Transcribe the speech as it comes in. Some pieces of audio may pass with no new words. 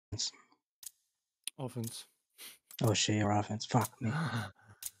Offense. Oh shit, your offense. Fuck me.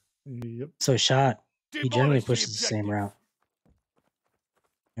 Yep. So shot. He generally Demolish the pushes the same objective. route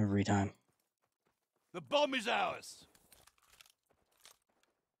every time. The bomb is ours.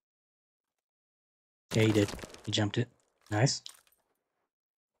 Yeah, he did. He jumped it. Nice.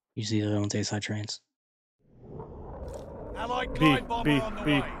 You see the don't take side trains. Allied B, glide bomber B, on the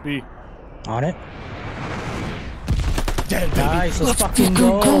B, way. B. On it. Dead, baby. Nice. Let's fucking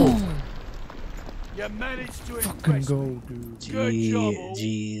go. You managed to Fucking impress go, me. dude. Good job, all.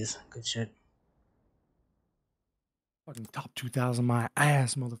 Jeez. Good shit. Fucking top 2,000 my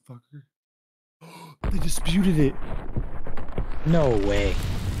ass, motherfucker. They disputed it. No way.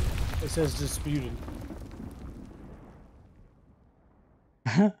 It says disputed.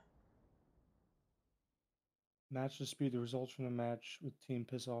 Match dispute. The results from the match with Team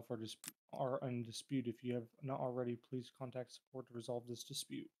Piss Off are undisputed. If you have not already, please contact support to resolve this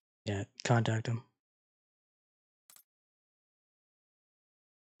dispute. Yeah, contact him.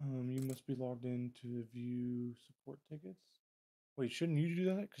 You must be logged in to view support tickets. Wait, shouldn't you do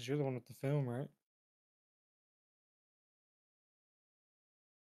that? Because you're the one with the film, right?